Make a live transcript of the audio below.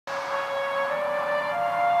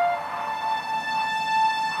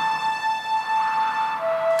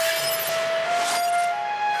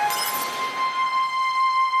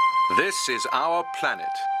This is our planet,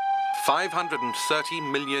 530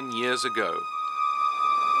 million years ago.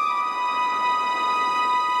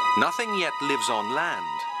 Nothing yet lives on land,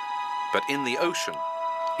 but in the ocean,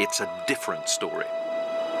 it's a different story.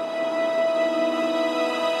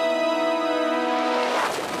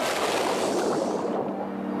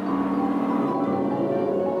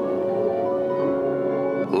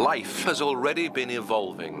 Life has already been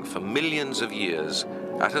evolving for millions of years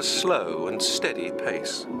at a slow and steady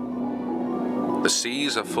pace. The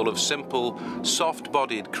seas are full of simple,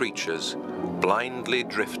 soft-bodied creatures, blindly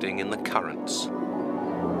drifting in the currents.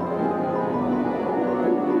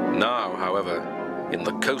 Now, however, in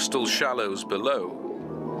the coastal shallows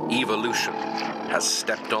below, evolution has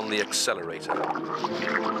stepped on the accelerator.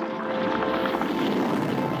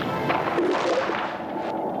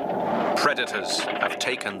 Predators have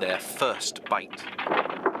taken their first bite.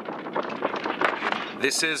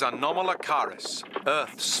 This is Anomalocaris,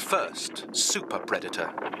 Earth's first super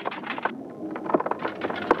predator.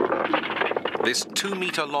 This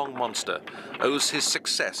 2-meter-long monster owes his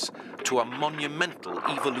success to a monumental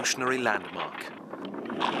evolutionary landmark.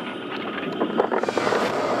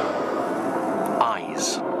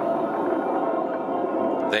 Eyes.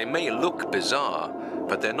 They may look bizarre,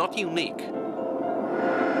 but they're not unique.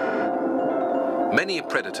 Many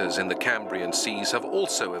predators in the Cambrian seas have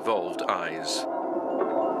also evolved eyes.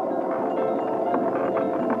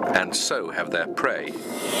 And so have their prey.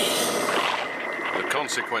 The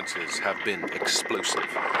consequences have been explosive.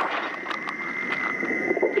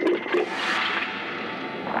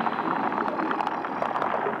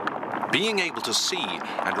 Being able to see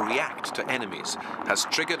and react to enemies has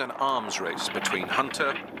triggered an arms race between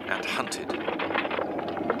hunter and hunted.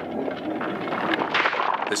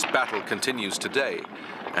 This battle continues today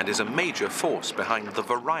and is a major force behind the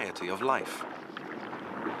variety of life.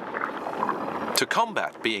 To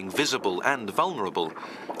combat being visible and vulnerable,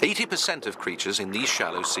 80% of creatures in these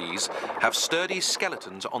shallow seas have sturdy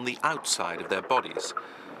skeletons on the outside of their bodies.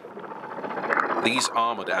 These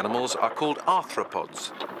armored animals are called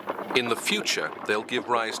arthropods. In the future, they'll give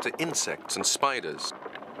rise to insects and spiders.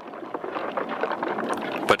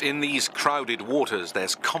 But in these crowded waters,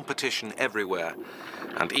 there's competition everywhere,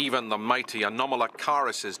 and even the mighty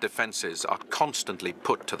Anomalocaris' defenses are constantly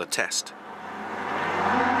put to the test.